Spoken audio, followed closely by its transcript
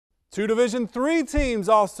Two Division III teams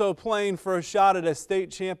also playing for a shot at a state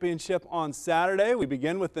championship on Saturday. We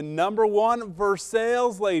begin with the #1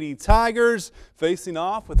 Versailles Lady Tigers facing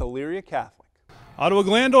off with Elyria Catholic. Ottawa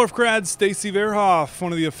Glandorf grad Stacy Verhoff,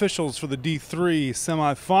 one of the officials for the D3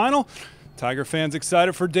 semifinal. Tiger fans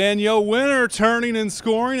excited for Danielle Winter turning and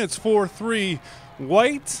scoring. It's 4-3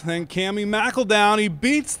 White. Then Cami McEldowney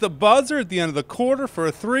beats the buzzer at the end of the quarter for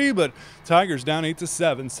a 3, but Tigers down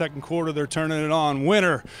 8-7. Second quarter, they're turning it on.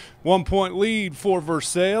 Winter, 1-point lead for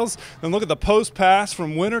Versailles. Then look at the post pass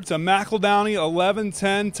from Winter to McEldowney,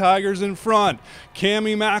 11-10, Tigers in front.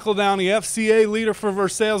 Cami McEldowney, FCA leader for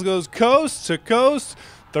Versailles, goes coast to coast.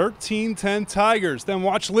 13-10 Tigers. Then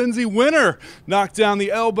watch Lindsay Winter knock down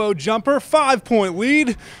the elbow jumper. 5-point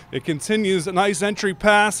lead. It continues. A nice entry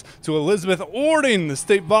pass to Elizabeth Ording. The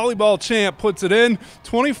state volleyball champ puts it in.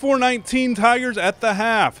 24-19 Tigers at the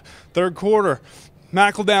half. Third quarter.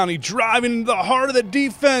 McEldowney driving into the heart of the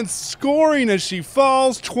defense, scoring as she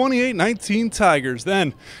falls. 28-19 Tigers.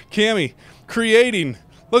 Then Cami creating.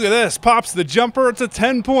 Look at this. Pops the jumper. It's a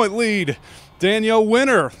 10-point lead. Danielle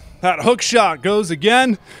Winter. That hook shot goes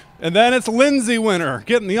again, and then it's Lindsay Winter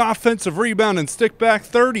getting the offensive rebound and stick back.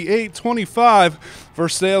 38-25,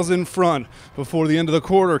 Versailles in front. Before the end of the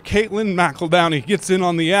quarter, Caitlin McEldowney gets in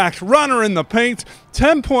on the act. Runner in the paint.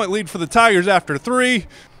 10-point lead for the Tigers after 3.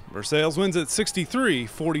 Versailles wins at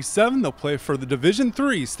 63-47. They'll play for the Division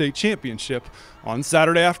III state championship on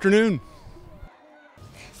Saturday afternoon.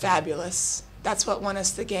 Fabulous. That's what won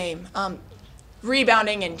us the game.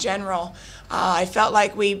 Rebounding in general, I felt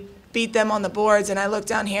like we beat them on the boards, and I looked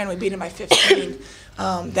down here and we beat them by 15.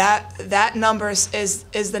 That number is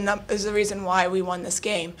the reason why we won this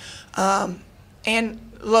game.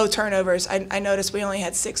 And low turnovers. I noticed we only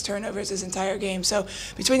had 6 turnovers this entire game. So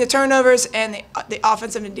between the turnovers and the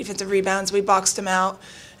offensive and defensive rebounds, we boxed them out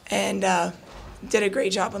and did a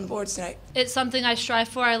great job on the boards tonight. It's something I strive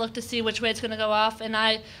for. I look to see which way it's going to go off, and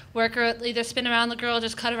I work her, either spin around the girl or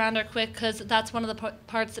just cut around her quick, because that's one of the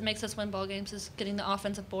parts that makes us win ball games, is getting the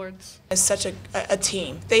offensive boards. It's such a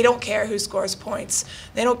team. They don't care who scores points.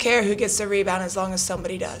 They don't care who gets the rebound as long as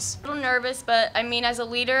somebody does. A little nervous, but I mean, as a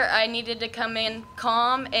leader, I needed to come in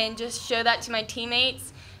calm and just show that to my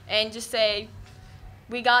teammates and just say,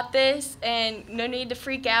 we got this, and no need to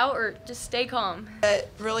freak out or just stay calm.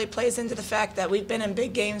 It really plays into the fact that we've been in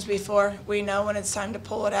big games before. We know when it's time to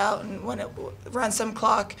pull it out and when it run some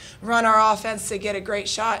clock, run our offense to get a great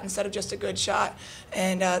shot instead of just a good shot,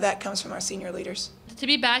 and that comes from our senior leaders. To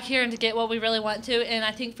be back here and to get what we really want to, and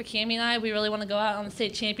I think for Cami and I, we really want to go out on the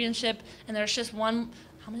state championship, and there's just how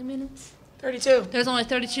many minutes? 32. There's only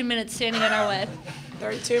 32 minutes standing in our way.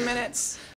 32 minutes.